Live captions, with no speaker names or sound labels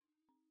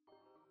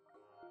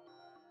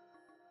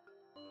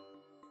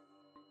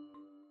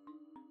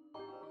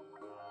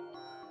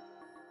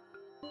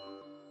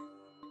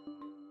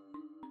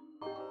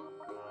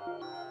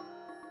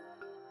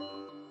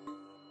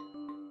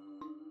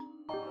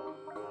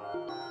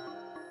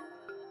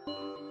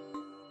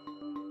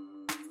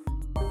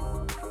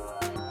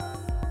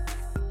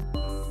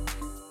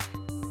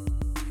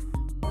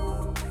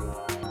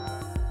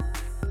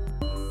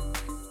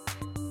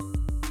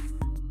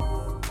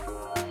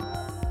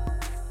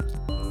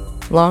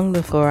Long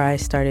before I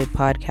started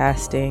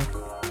podcasting,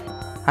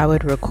 I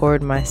would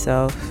record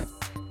myself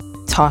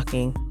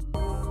talking,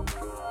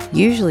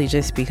 usually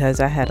just because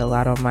I had a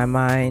lot on my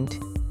mind,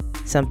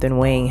 something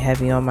weighing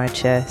heavy on my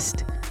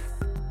chest,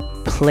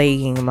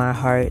 plaguing my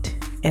heart,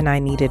 and I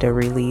needed a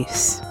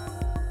release.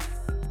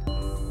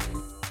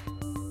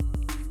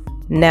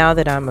 Now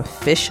that I'm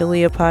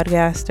officially a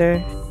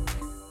podcaster,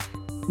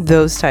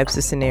 those types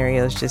of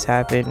scenarios just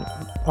happen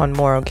on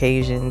more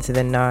occasions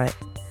than not.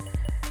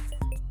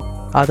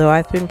 Although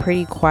I've been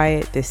pretty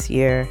quiet this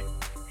year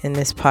in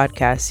this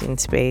podcasting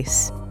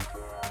space,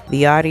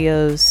 the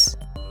audios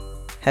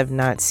have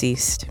not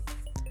ceased.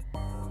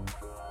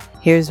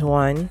 Here's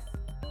one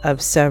of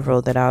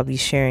several that I'll be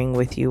sharing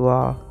with you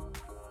all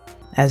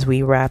as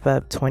we wrap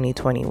up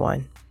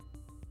 2021.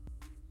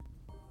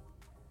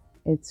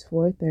 It's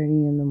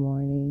 4:30 in the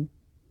morning,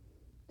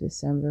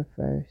 December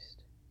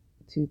 1st,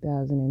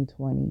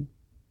 2020,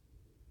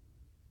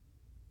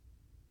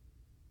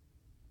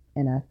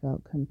 and I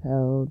felt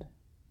compelled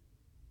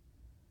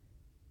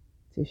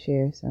to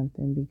share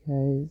something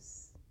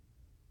because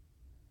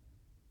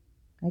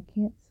I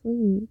can't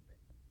sleep.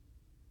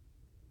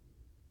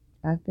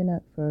 I've been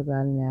up for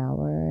about an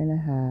hour and a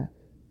half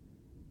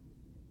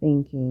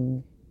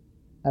thinking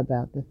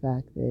about the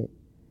fact that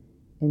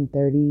in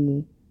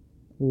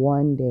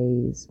 31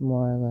 days,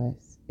 more or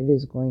less, it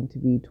is going to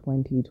be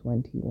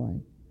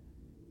 2021.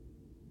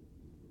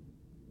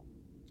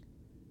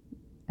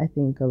 I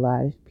think a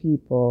lot of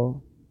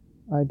people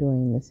are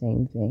doing the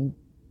same thing.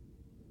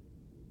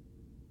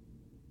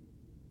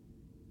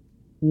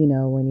 You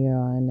know, when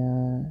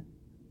you're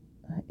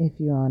if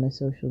you're on a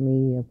social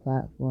media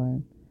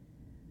platform,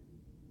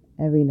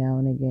 every now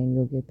and again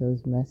you'll get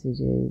those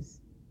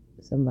messages.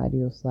 Somebody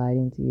will slide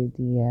into your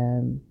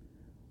DM,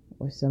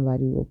 or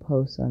somebody will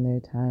post on their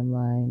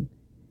timeline,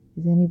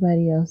 is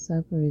anybody else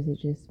up or is it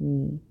just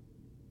me?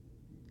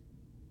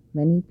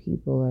 Many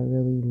people are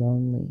really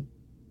lonely,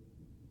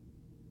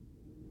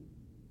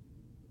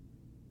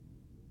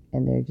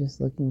 and they're just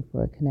looking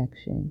for a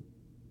connection.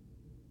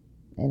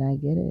 And I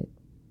get it.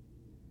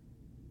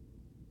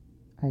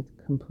 I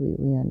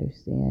completely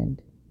understand.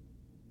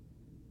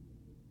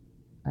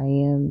 I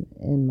am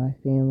in my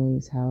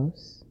family's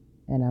house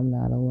and I'm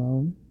not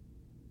alone.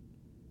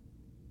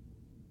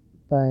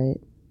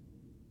 But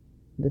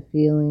the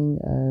feeling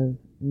of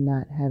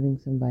not having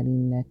somebody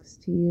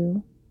next to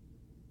you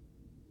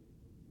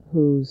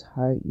whose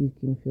heart you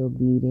can feel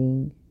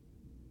beating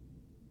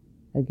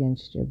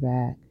against your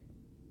back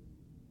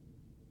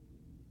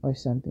or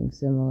something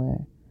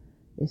similar,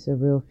 it's a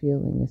real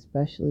feeling,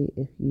 especially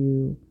if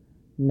you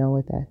know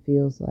what that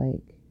feels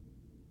like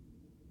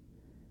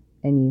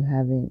and you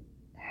haven't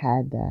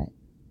had that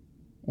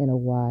in a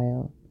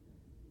while.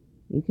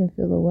 You can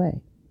feel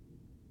away.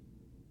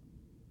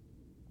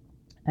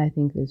 I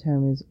think the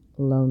term is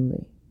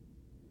lonely.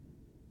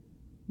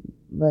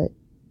 But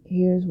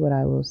here's what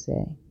I will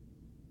say.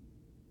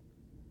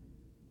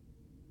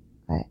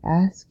 I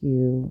ask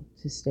you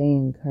to stay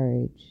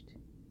encouraged,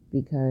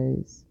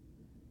 because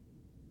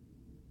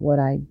what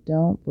I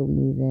don't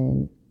believe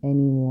in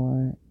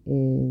anymore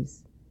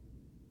is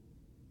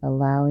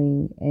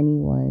allowing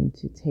anyone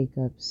to take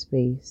up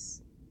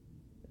space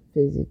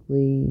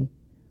physically,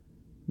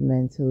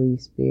 mentally,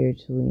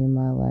 spiritually in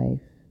my life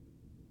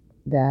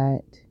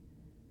that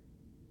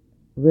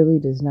really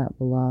does not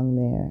belong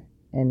there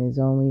and is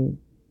only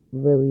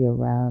really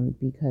around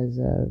because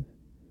of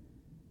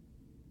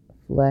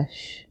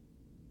flesh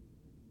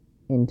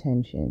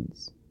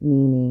intentions,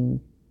 meaning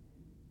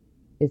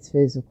it's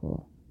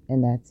physical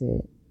and that's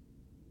it.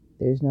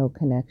 There's no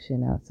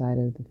connection outside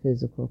of the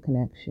physical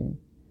connection.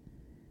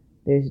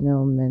 There's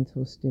no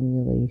mental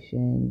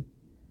stimulation.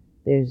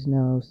 There's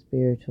no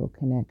spiritual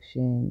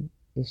connection.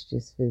 It's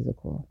just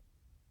physical.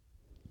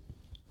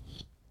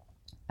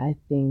 I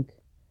think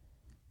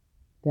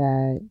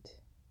that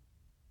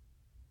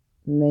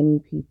many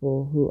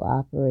people who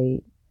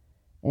operate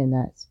in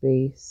that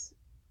space,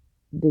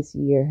 this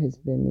year has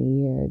been the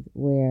year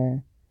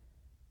where,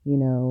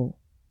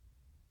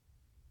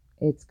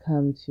 it's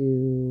come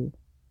to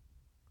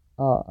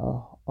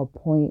a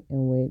point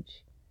in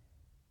which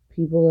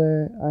people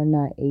are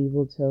not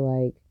able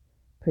to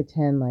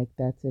pretend like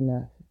that's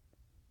enough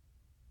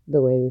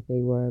the way that they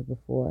were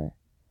before.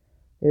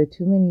 There are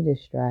too many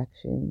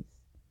distractions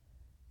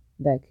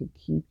that could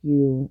keep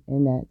you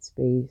in that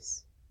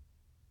space,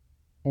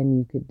 and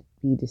you could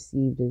be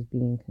deceived as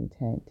being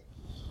content.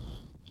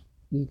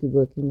 You could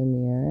look in the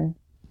mirror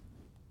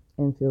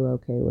and feel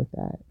okay with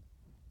that.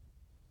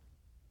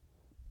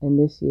 And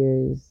this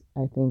year is,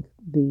 I think,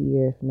 the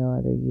year, if no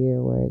other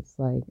year, where it's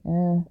like,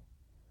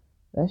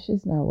 that's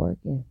just not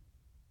working.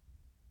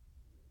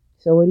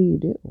 So what do you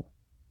do?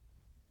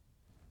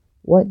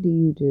 What do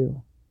you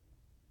do?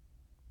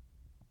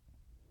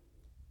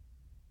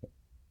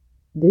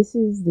 This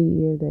is the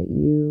year that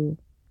you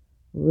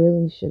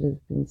really should have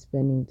been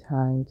spending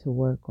time to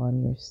work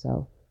on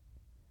yourself,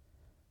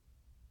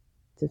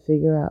 to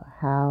figure out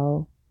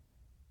how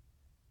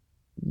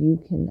you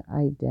can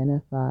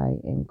identify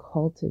and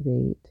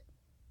cultivate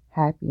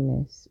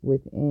happiness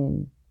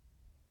within,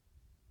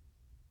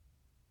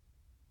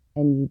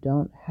 and you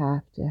don't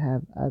have to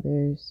have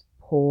others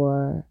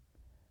pour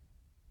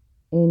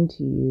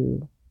into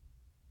you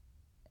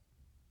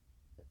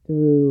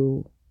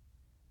through,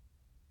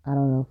 I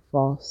don't know,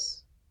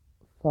 false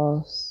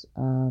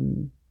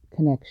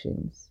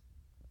connections,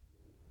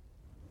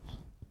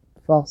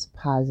 false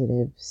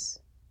positives,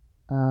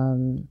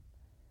 um,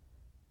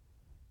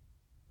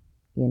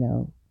 you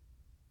know,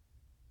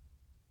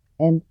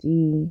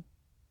 empty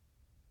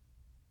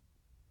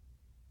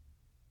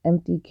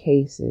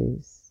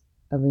cases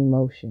of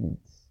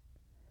emotions.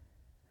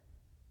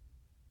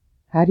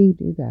 How do you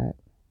do that?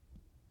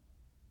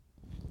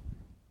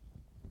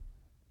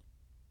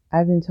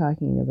 I've been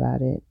talking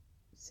about it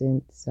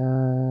since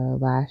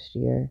last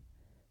year,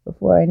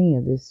 before any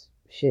of this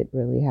shit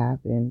really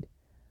happened.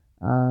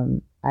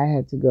 I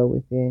had to go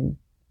within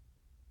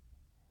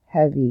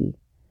heavy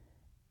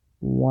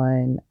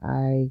when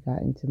I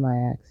got into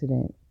my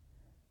accident,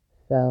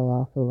 fell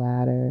off a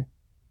ladder,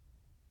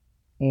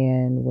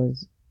 and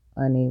was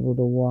unable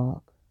to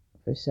walk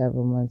for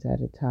several months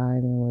at a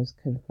time and was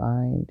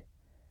confined.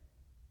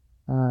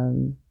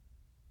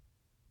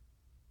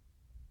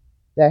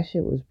 That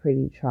shit was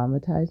pretty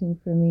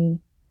traumatizing for me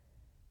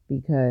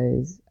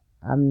because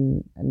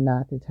I'm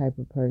not the type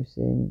of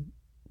person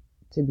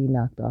to be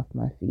knocked off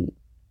my feet,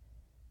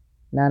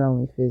 not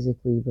only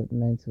physically but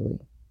mentally.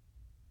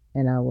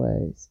 And I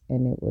was,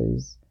 and it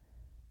was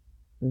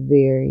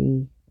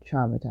very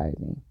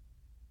traumatizing.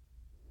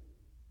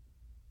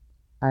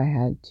 I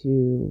had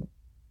to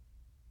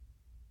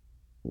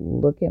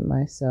look at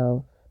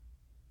myself.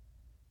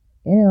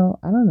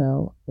 I don't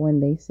know, when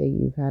they say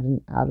you've had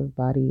an out of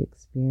body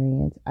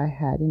experience, I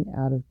had an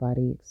out of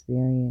body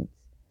experience.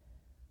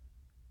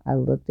 I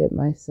looked at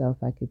myself,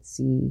 I could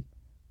see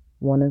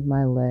one of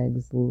my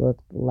legs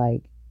looked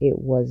like it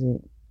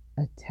wasn't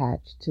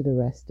attached to the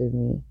rest of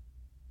me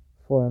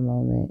for a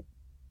moment.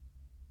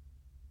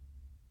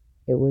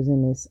 It was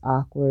in this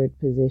awkward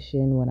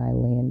position when I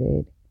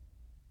landed,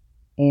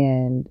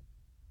 and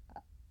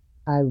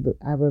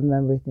I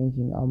remember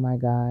thinking, oh my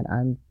God,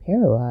 I'm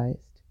paralyzed.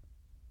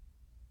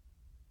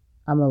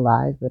 I'm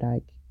alive, but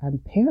I'm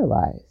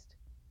paralyzed.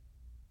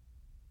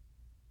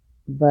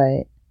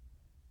 But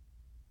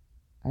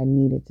I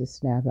needed to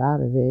snap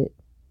out of it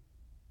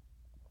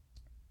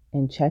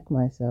and check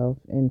myself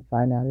and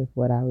find out if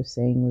what I was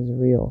saying was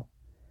real.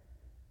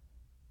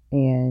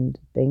 And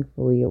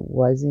thankfully it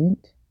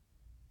wasn't.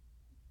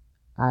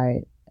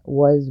 I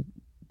was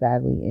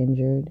badly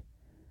injured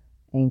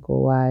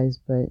ankle wise,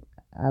 but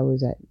I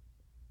was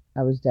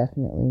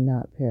definitely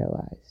not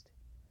paralyzed.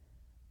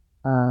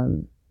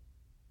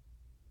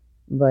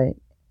 But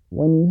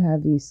when you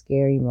have these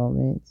scary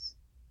moments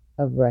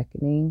of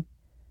reckoning,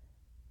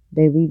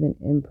 they leave an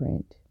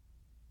imprint.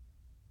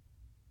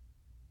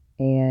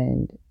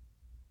 And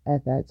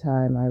at that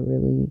time, I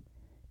really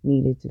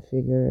needed to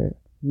figure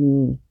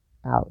me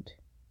out.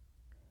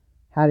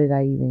 How did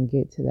I even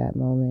get to that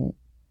moment?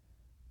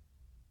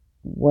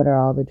 What are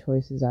all the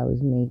choices I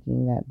was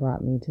making that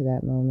brought me to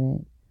that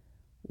moment?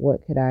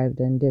 What could I have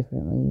done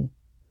differently?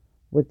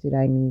 What did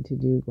I need to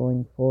do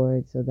going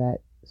forward so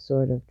that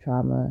sort of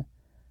trauma,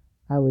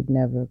 I would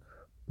never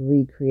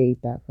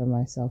recreate that for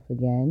myself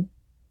again?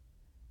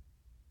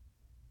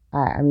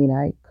 I mean,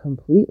 I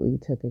completely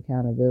took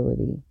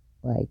accountability.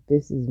 Like,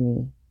 this is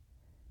me.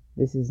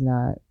 This is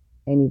not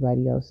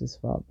anybody else's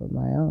fault but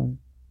my own.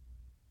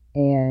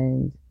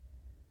 And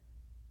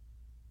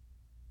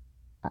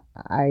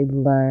I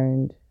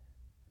learned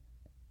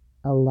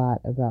a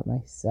lot about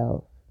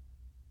myself.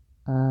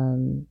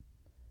 I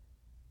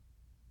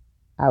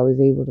was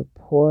able to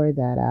pour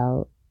that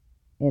out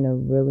in a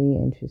really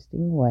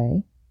interesting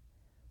way.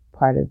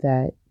 Part of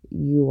that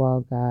you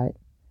all got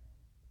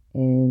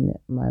in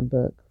my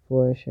book,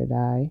 Flourish or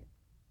Die.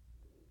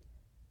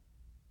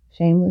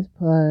 Shameless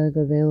plug,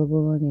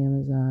 available on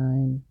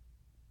Amazon,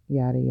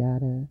 yada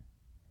yada.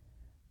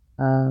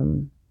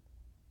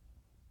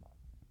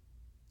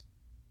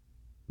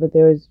 But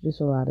there was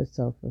just a lot of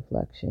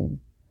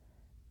self-reflection,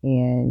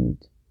 and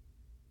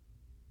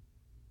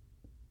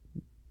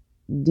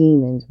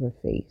demons were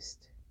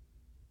faced.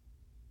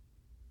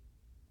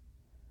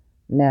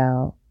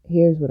 Now,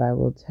 here's what I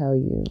will tell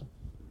you.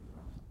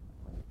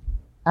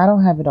 I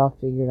don't have it all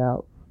figured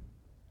out.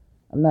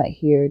 I'm not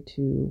here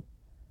to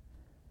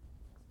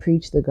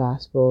preach the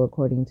gospel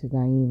according to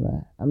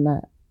Naima. I'm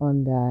not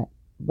on that.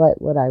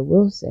 But what I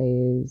will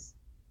say is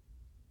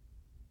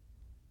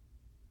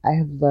I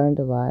have learned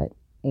a lot,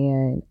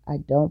 and I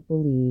don't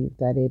believe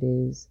that it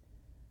is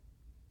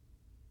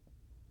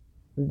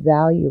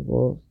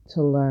valuable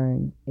to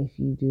learn if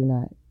you do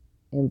not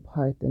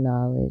impart the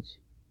knowledge,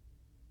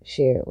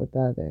 share it with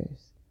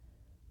others.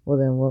 Well,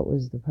 then what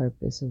was the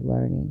purpose of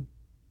learning?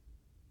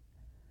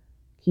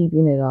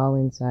 Keeping it all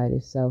inside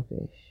is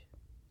selfish,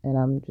 and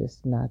I'm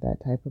just not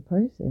that type of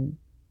person.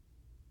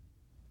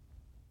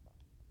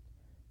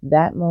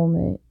 That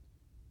moment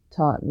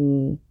taught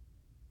me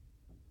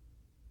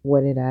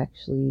what it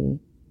actually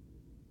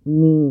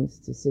means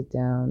to sit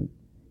down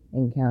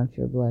and count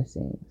your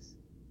blessings.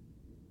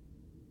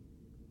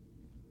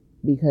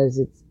 Because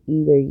it's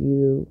either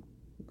you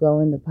go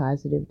in the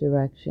positive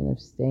direction of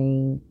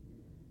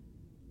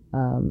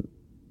um,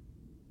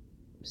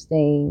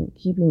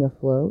 keeping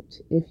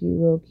afloat, if you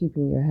will,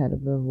 keeping your head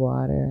above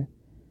water,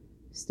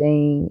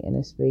 staying in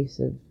a space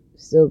of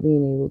still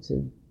being able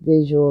to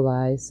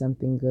visualize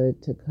something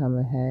good to come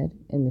ahead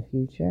in the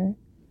future,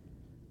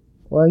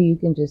 or you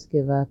can just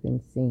give up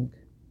and sink.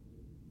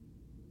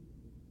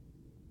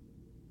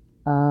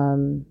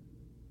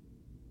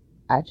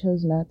 I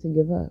chose not to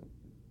give up.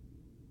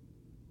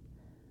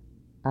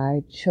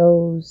 I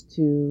chose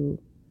to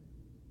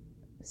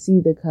see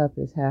the cup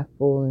as half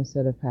full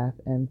instead of half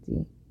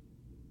empty.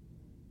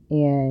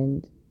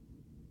 And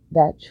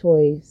that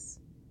choice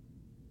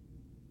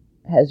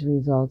has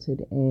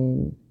resulted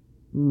in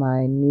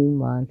my new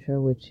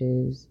mantra, which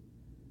is,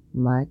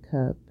 my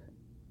cup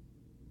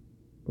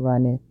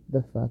runneth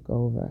the fuck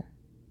over.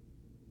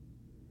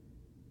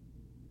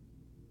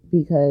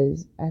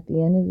 Because at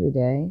the end of the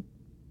day,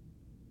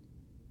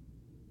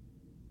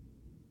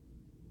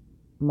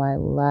 my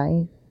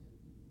life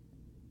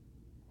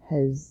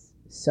has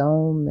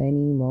so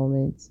many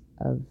moments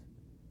of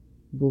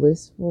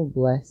blissful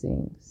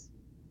blessings,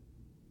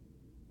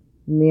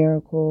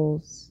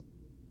 miracles.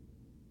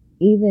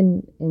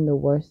 Even in the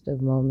worst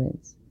of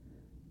moments,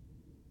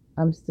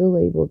 I'm still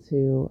able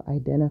to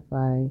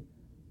identify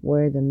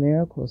where the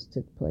miracles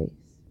took place.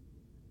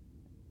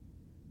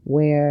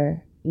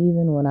 Where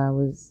even when I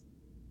was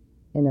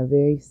in a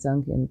very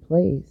sunken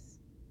place,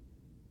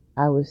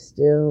 I was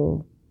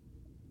still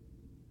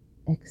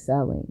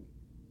excelling.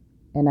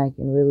 And I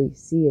can really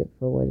see it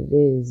for what it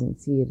is and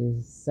see it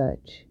as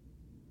such.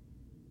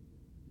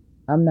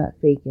 I'm not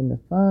faking the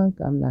funk.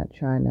 I'm not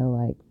trying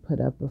to put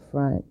up a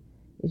front.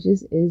 It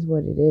just is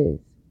what it is.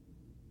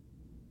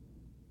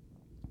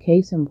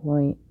 Case in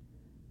point,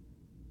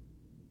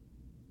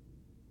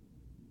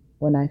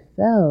 when I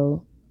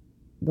fell,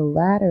 the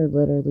ladder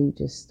literally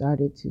just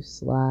started to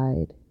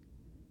slide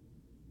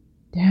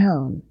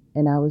down.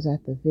 And I was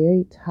at the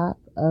very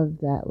top of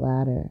that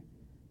ladder,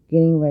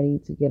 getting ready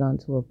to get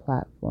onto a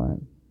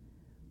platform.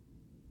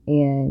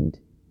 And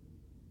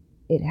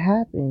it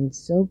happened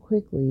so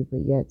quickly,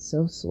 but yet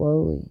so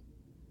slowly.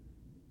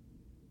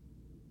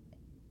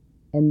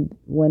 And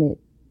when it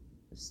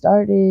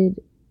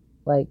started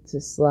to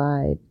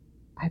slide,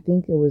 I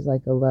think it was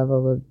a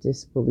level of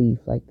disbelief,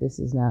 this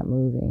is not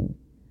moving.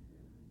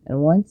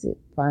 And once it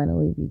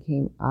finally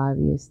became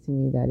obvious to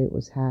me that it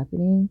was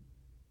happening,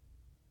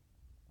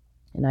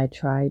 and I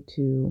tried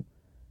to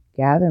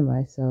gather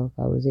myself,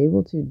 I was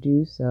able to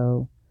do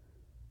so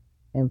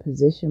and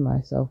position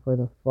myself for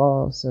the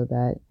fall so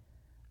that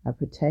I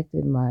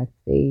protected my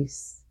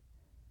face,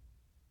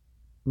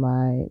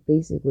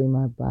 basically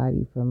my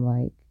body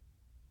from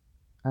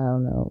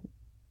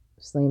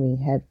slamming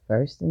head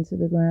first into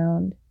the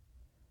ground.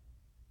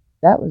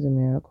 That was a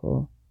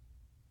miracle.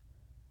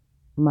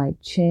 My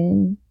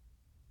chin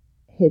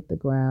hit the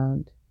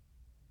ground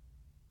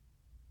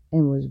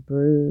and was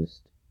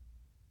bruised,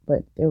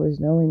 but there was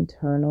no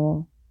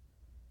internal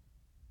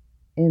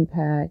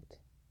impact.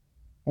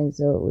 And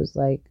so it was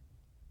like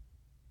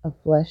a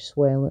flesh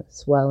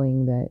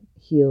swelling that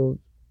healed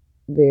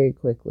very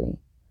quickly.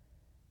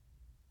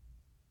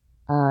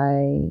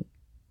 I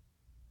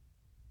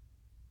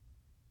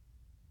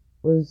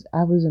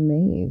was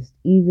amazed,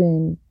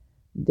 even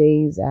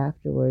days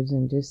afterwards,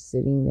 and just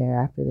sitting there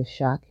after the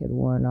shock had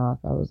worn off.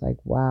 I was like,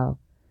 wow,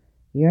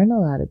 you're in a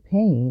lot of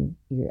pain.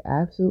 You're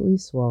absolutely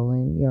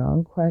swollen. You're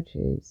on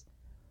crutches.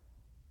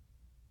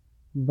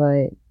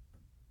 But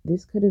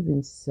this could have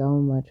been so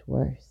much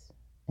worse,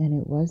 and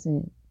it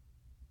wasn't.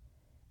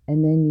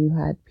 And then you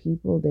had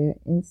people there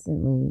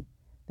instantly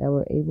that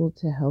were able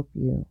to help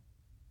you.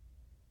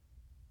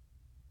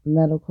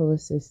 Medical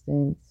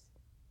assistants,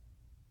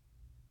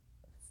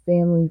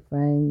 family,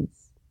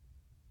 friends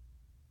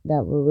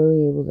that were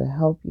really able to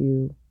help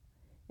you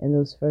in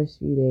those first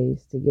few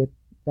days to get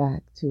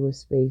back to a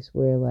space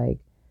where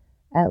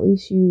at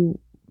least you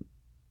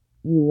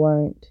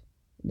weren't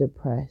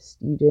depressed.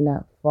 You did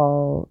not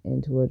fall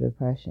into a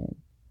depression.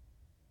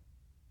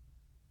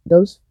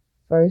 Those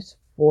first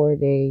 4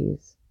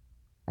 days,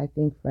 I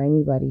think for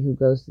anybody who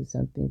goes through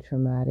something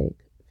traumatic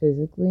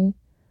physically,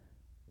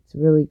 it's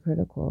really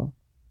critical.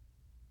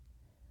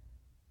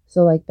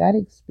 So that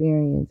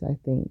experience, I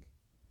think,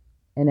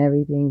 and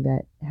everything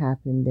that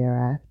happened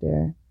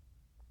thereafter,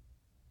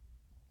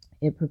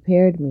 it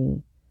prepared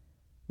me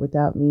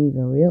without me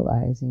even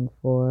realizing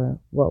for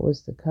what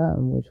was to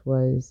come, which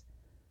was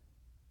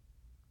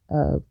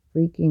a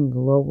freaking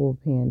global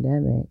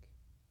pandemic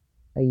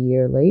a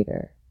year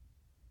later,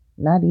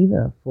 not even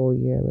a full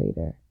year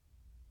later.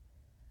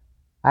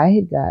 I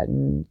had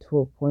gotten to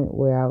a point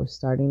where I was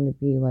starting to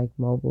be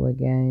mobile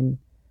again,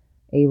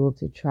 able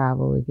to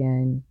travel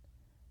again,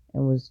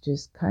 and was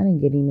just kind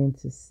of getting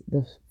into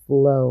the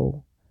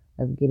flow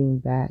of getting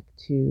back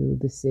to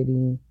the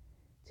city,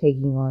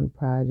 taking on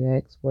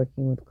projects,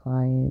 working with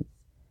clients.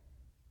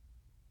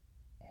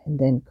 And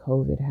then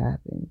COVID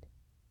happened.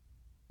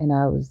 And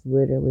I was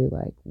literally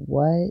like,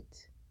 what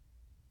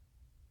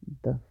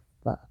the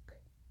fuck?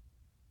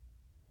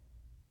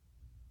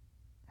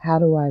 How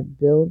do I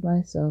build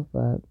myself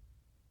up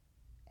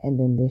and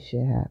then this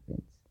shit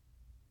happens?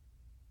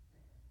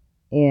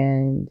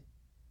 And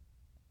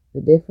the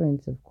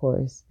difference, of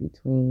course,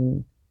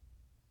 between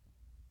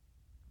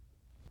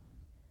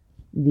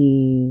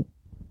the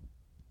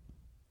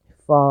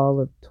fall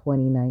of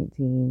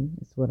 2019,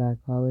 is what I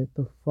call it,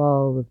 the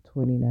fall of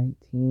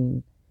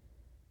 2019,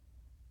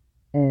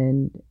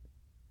 and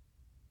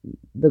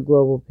the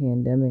global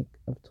pandemic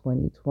of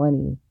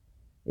 2020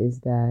 is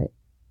that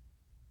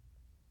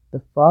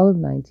the fall of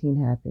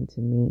 19 happened to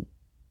me,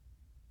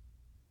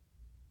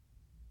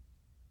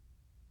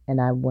 and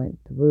I went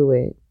through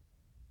it,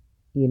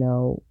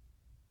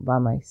 by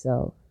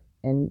myself.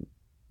 And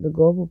the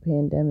global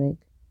pandemic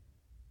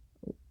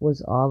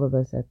was all of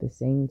us at the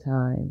same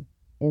time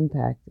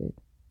impacted,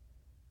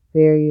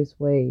 various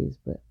ways,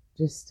 but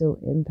just still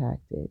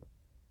impacted,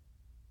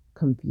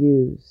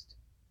 confused,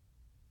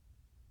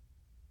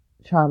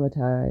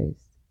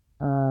 traumatized,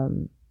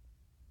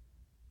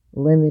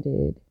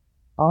 limited,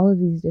 all of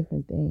these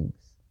different things.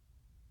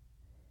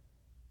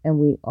 And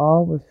we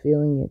all were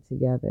feeling it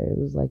together. It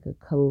was like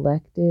a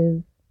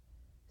collective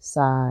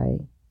sigh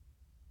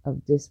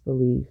of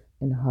disbelief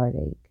and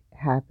heartache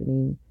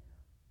happening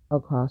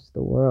across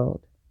the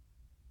world.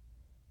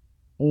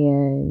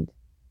 And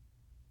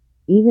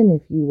even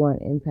if you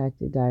weren't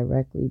impacted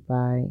directly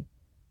by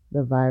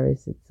the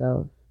virus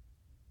itself,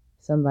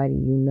 somebody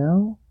you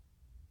know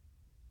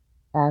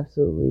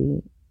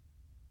absolutely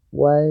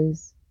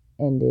was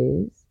and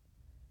is.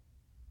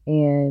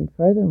 And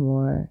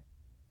furthermore,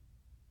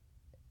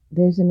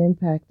 there's an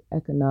impact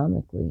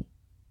economically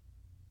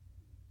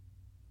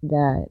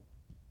that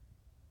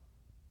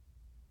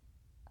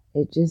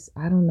it just,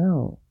 I don't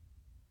know,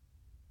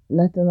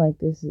 nothing like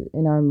this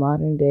in our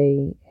modern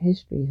day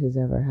history has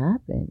ever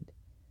happened.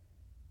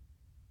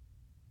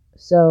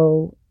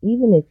 So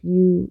even if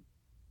you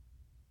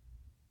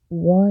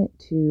want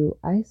to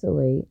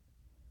isolate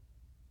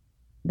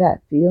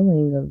that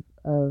feeling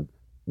of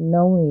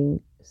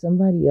knowing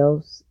somebody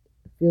else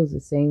feels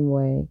the same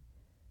way,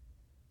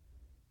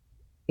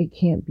 it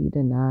can't be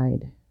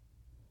denied.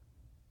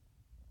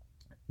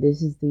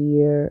 This is the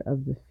year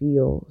of the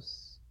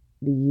feels,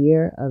 the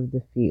year of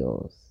the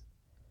feels.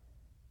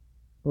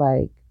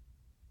 Like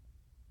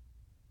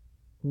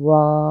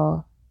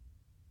raw,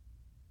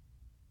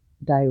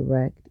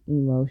 direct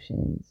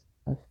emotions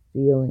of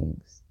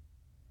feelings,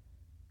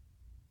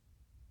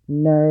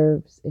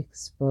 nerves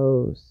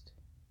exposed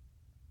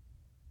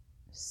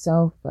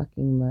so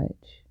fucking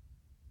much.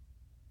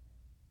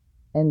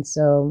 And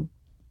so,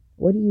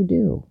 what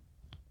do?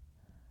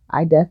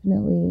 I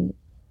definitely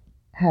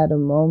had a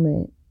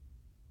moment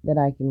that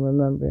I can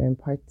remember in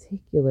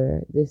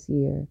particular this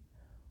year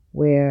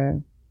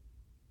where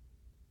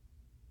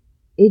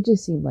it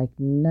just seemed like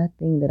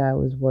nothing that I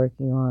was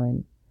working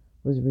on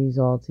was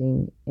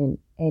resulting in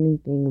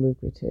anything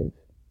lucrative.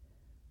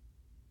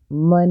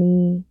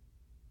 Money,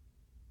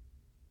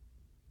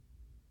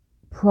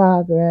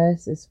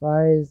 progress as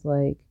far as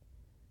like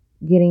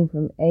getting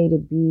from A to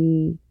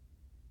B,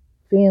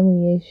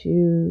 family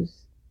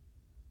issues.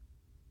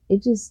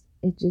 It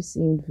just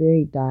seemed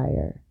very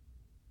dire.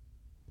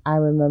 I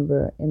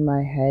remember in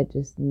my head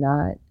just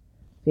not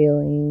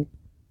feeling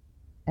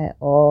at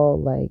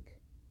all like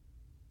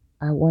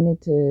I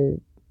wanted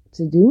to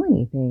do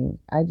anything.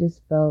 I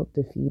just felt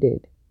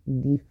defeated.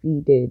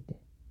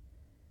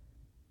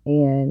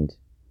 And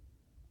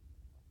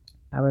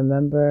I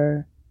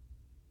remember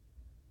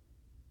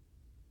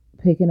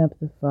picking up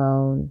the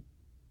phone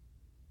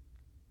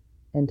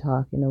and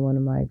talking to one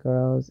of my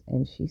girls,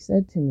 and she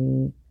said to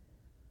me,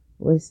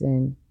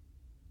 listen,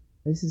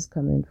 this is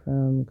coming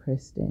from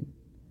Kristen.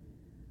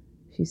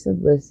 She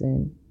said,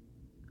 listen,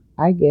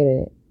 I get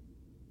it.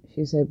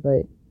 She said,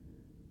 but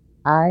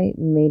I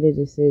made a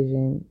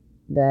decision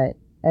that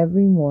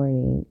every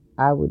morning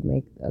I would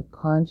make a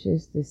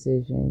conscious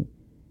decision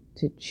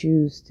to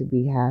choose to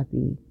be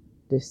happy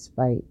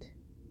despite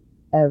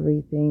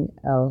everything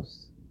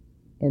else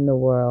in the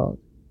world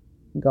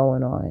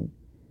going on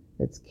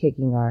that's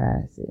kicking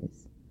our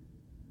asses.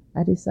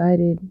 I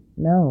decided,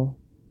 no,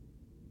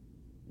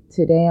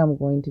 today I'm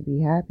going to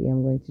be happy.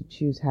 I'm going to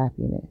choose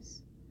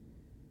happiness.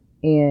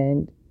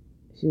 And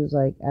she was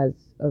like, as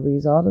a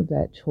result of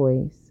that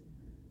choice,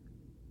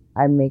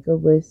 I make a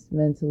list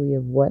mentally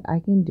of what I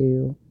can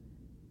do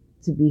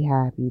to be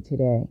happy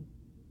today.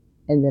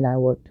 And then I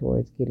work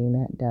towards getting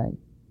that done.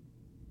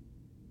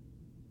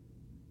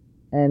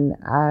 And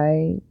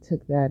I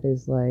took that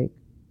as like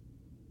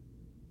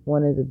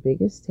one of the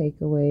biggest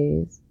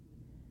takeaways.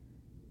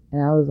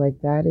 And I was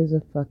like, that is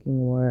a fucking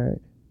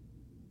word.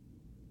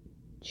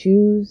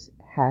 Choose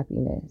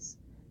happiness.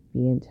 Be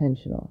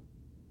intentional.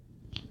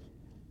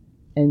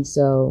 And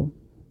so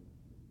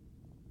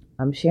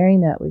I'm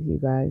sharing that with you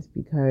guys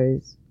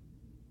because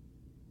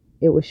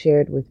it was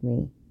shared with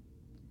me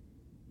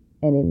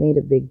and it made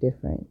a big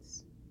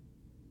difference.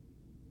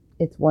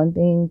 It's one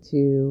thing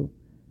to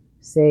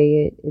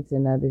say it, it's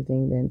another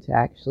thing than to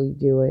actually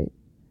do it.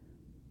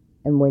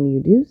 And when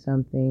you do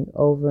something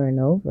over and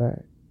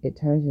over, it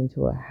turns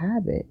into a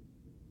habit.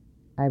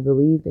 I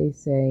believe they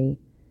say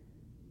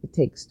it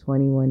takes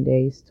 21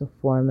 days to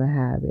form a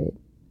habit.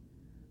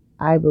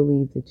 I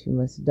believe that you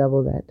must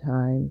double that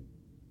time.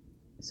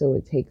 So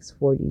it takes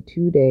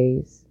 42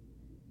 days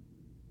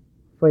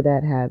for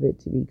that habit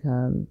to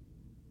become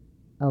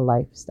a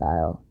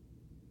lifestyle.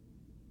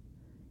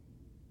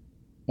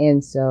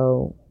 And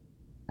so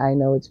I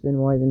know it's been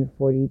more than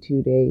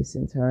 42 days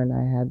since her and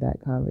I had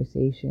that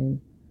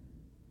conversation.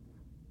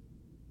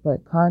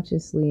 But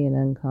consciously and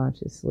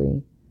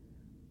unconsciously,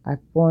 I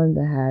formed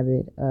the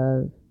habit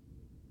of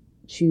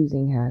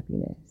choosing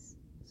happiness.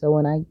 So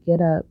when I get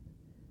up,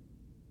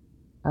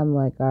 I'm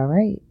like, all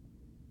right,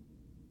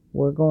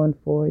 we're going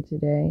forward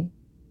today.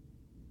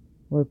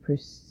 We're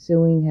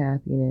pursuing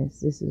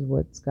happiness. This is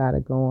what's got to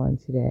go on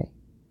today.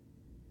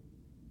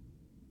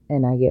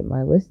 And I get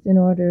my list in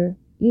order.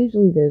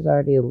 Usually there's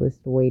already a list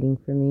waiting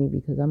for me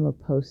because I'm a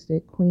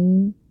post-it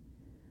queen.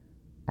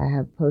 I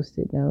have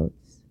post-it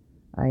notes.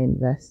 I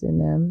invest in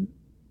them.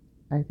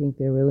 I think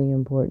they're really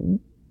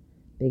important.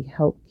 They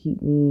help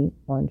keep me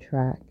on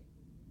track.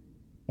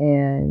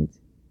 And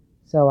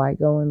so I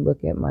go and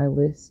look at my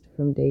list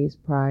from days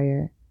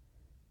prior,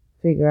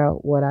 figure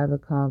out what I've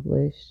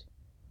accomplished,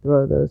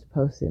 throw those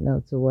post-it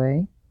notes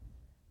away.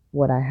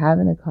 What I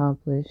haven't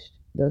accomplished,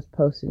 those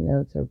post-it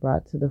notes are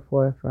brought to the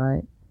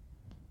forefront,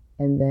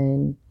 and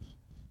then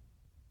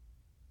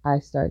I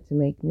start to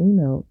make new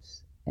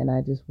notes, and I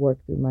just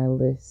work through my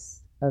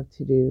list of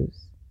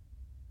to-dos.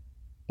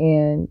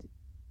 And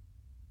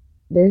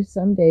there's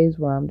some days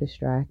where I'm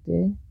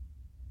distracted,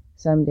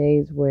 some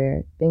days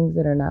where things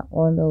that are not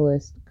on the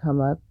list come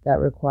up that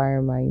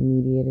require my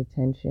immediate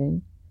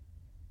attention.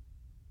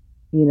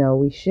 You know,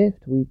 we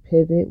shift, we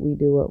pivot, we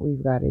do what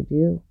we've got to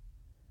do.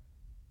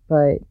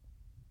 But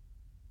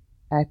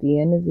at the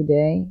end of the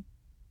day,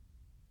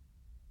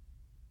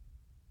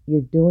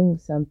 you're doing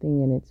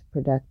something and it's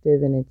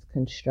productive and it's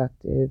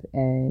constructive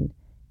and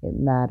it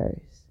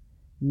matters.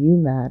 You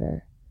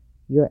matter.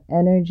 Your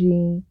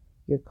energy,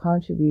 your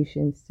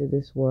contributions to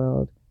this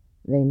world,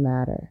 they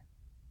matter.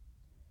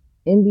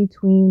 In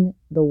between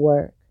the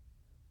work,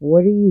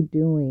 what are you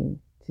doing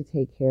to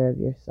take care of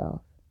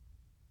yourself?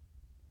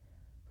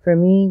 For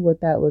me,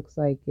 what that looks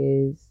like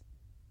is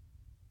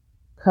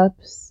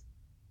cups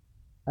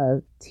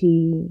of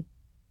tea,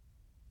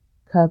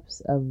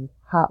 cups of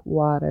hot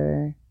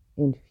water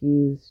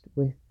infused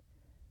with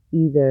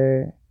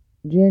either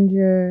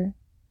ginger,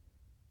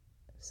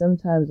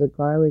 sometimes a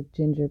garlic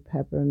ginger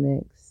pepper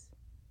mix,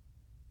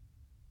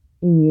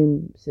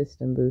 immune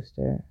system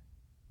booster,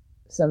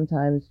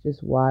 sometimes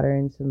just water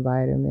and some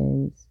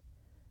vitamins,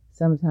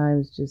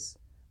 sometimes just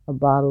a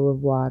bottle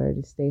of water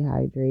to stay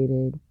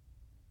hydrated,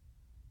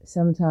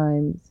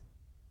 sometimes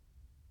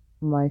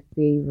my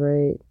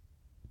favorite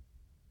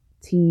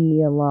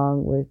tea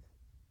along with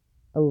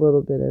a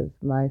little bit of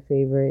my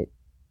favorite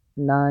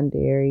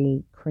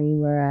non-dairy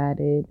creamer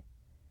added,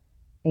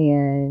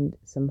 and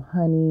some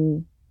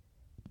honey,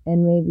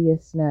 and maybe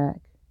a snack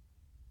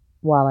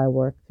while I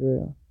work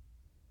through.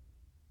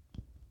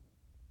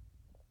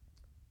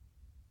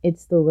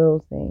 It's the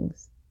little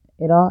things.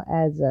 It all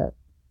adds up.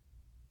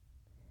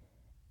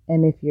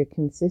 And if you're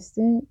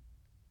consistent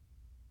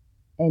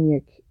and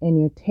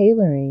you're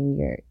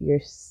tailoring your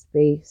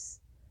space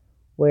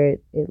where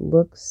it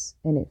looks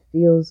and it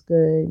feels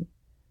good,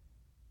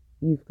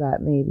 you've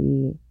got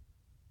maybe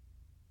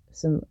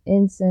some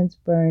incense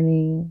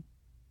burning,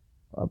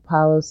 a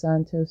Palo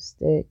Santo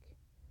stick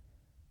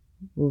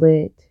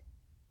lit,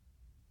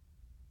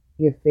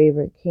 your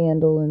favorite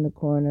candle in the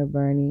corner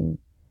burning,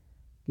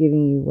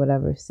 giving you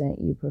whatever scent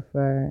you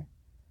prefer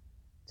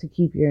to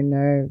keep your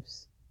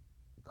nerves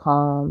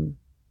calm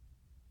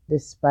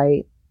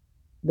despite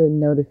the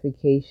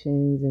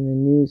notifications and the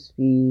news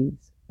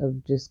feeds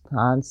of just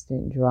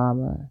constant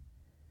drama.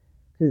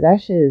 Because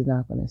that shit is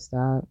not going to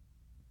stop.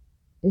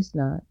 It's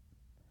not.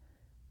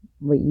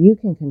 But you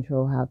can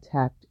control how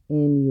tapped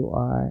in you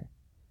are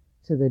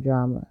to the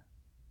drama.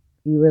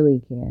 You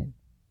really can.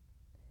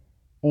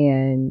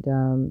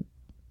 And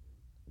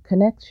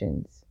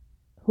connections.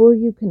 Who are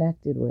you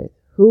connected with?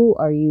 Who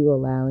are you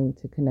allowing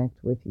to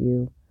connect with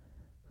you?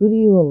 Who do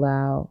you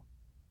allow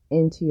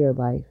into your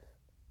life?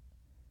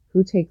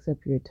 Who takes up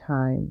your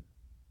time?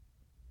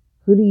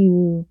 Who do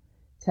you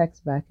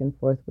text back and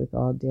forth with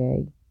all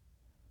day?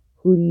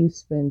 Who do you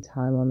spend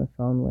time on the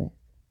phone with?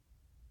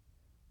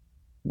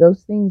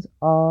 Those things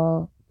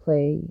all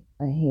play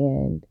a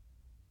hand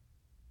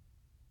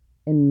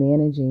in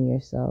managing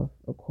yourself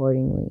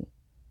accordingly.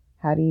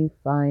 How do you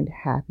find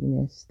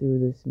happiness through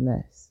this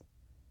mess?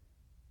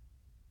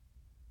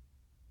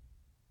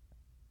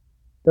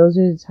 Those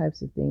are the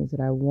types of things that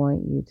I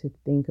want you to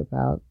think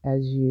about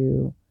as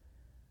you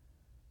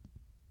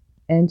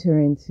enter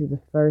into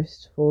the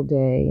first full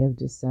day of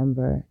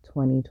December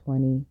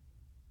 2020.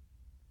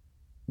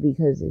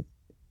 Because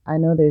I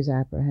know there's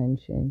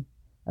apprehension,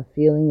 a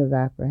feeling of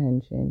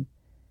apprehension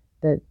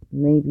that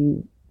may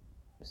be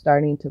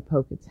starting to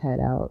poke its head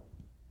out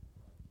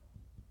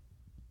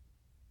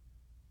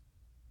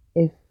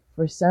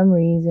for some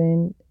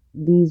reason,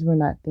 these were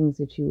not things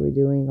that you were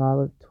doing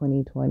all of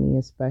 2020,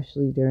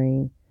 especially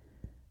during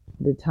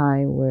the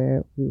time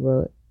where we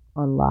were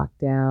on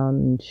lockdown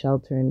and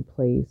shelter in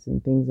place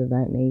and things of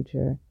that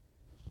nature.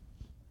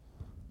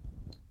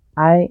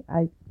 I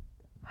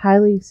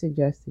highly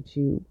suggest that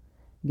you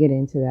get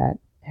into that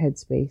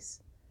headspace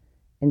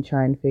and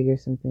try and figure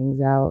some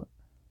things out.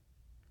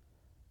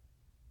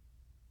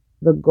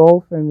 The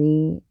goal for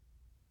me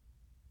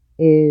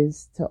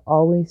is to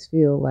always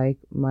feel like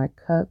my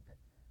cup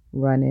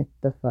runneth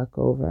the fuck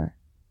over.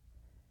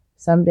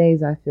 Some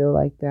days I feel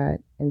like that,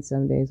 and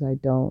some days I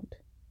don't.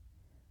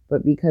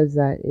 But because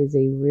that is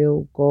a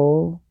real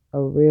goal,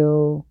 a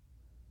real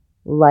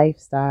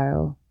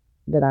lifestyle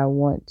that I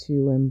want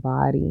to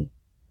embody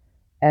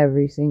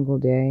every single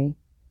day,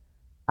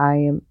 I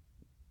am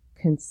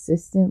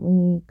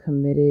consistently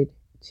committed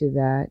to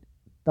that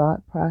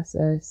thought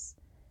process,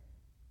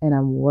 and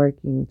I'm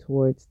working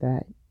towards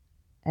that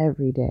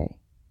every day.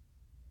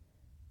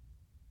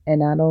 And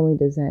not only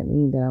does that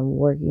mean that I'm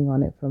working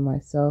on it for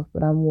myself,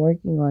 but I'm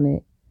working on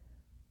it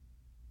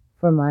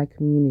for my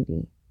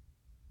community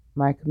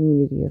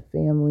of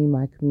family,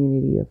 my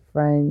community of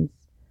friends.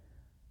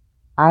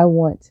 I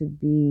want to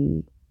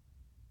be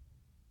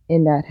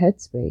in that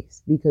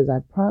headspace because I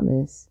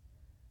promise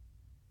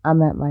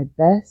I'm at my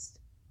best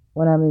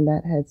when I'm in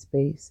that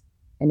headspace,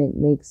 and it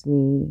makes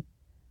me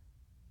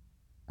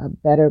a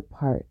better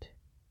part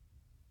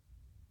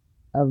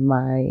of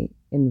my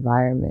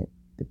environment,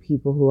 the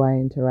people who I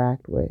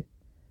interact with.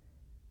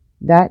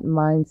 That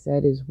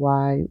mindset is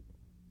why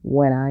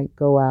when I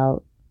go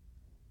out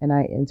and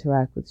I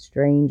interact with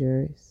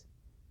strangers,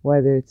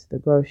 whether it's the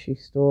grocery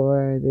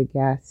store, the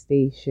gas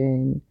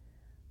station,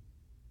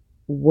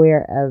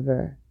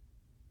 wherever,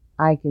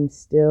 I can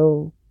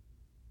still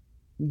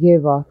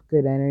give off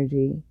good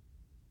energy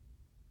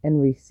and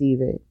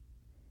receive it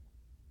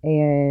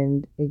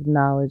and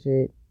acknowledge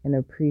it and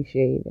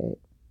appreciate it.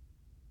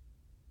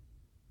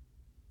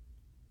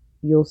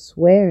 You'll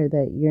swear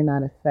that you're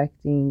not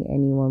affecting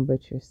anyone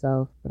but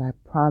yourself, but I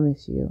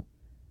promise you,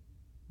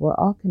 we're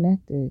all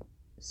connected.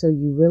 So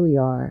you really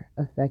are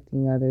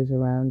affecting others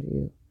around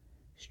you,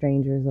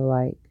 strangers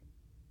alike.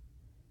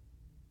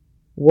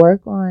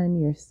 Work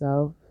on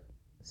yourself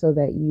so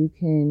that you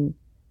can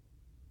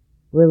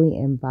really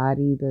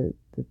embody the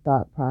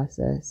thought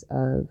process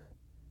of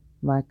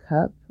my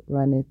cup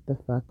runneth the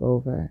fuck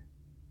over.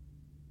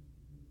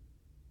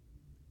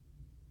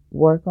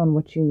 Work on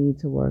what you need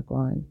to work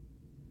on.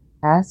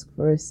 Ask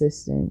for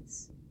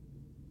assistance.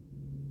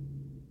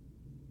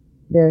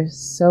 There's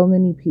so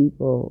many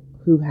people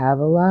who have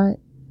a lot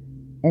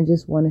and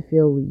just want to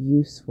feel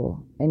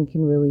useful and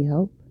can really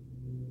help.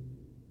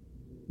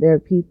 There are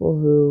people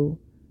who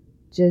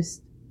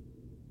just,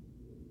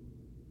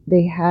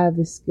 they have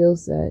the skill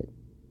set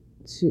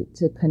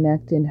to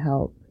connect and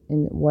help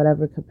in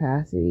whatever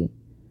capacity,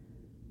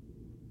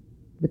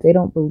 but they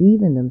don't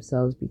believe in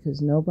themselves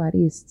because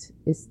nobody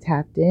is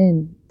tapped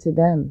in to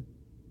them.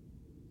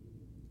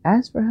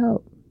 Ask for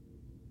help.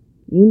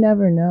 You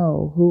never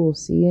know who will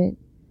see it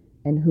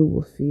and who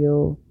will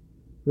feel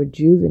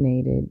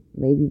rejuvenated.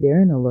 Maybe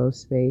they're in a low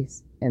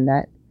space, and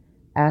that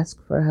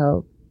ask for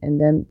help and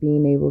them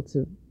being able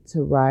to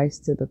rise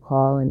to the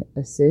call and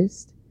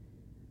assist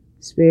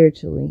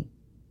spiritually,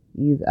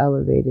 you've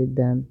elevated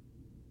them.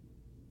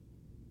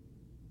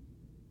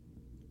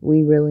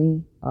 We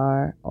really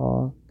are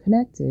all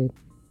connected.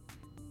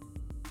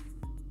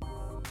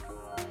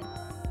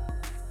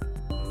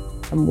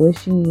 I'm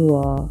wishing you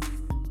all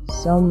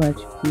so much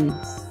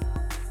peace